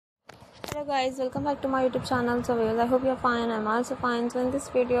Hello guys, welcome back to my YouTube channel. So I hope you're fine. I'm also fine. So in this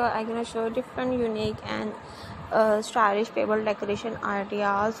video I'm gonna show different unique and stylish table decoration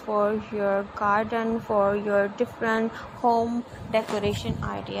ideas for your garden, for your different home decoration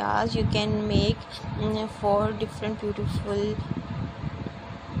ideas you can make for different beautiful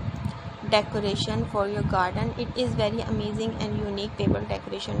decoration for your garden. It is very amazing and unique table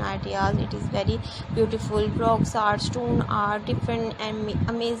decoration ideas. It is very beautiful. Rocks art, stone art, different and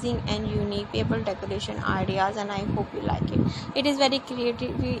amazing and unique table decoration ideas, and I hope you like it. It is very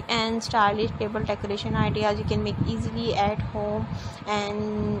creative and stylish table decoration ideas you can make easily at home.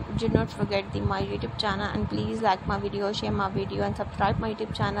 And do not forget my YouTube channel, and please like my video, share my video, and subscribe my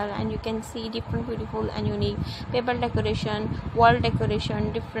YouTube channel, and you can see different beautiful and unique table decoration, wall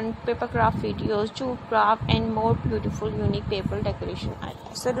decoration, different paper craft videos, tube craft, and more beautiful unique table decoration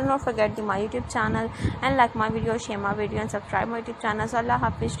ideas. So do not forget my YouTube channel and like my video, share my video, and subscribe my YouTube channel. So Allah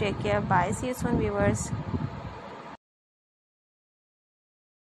Hafiz, take care, bye, see you soon viewers.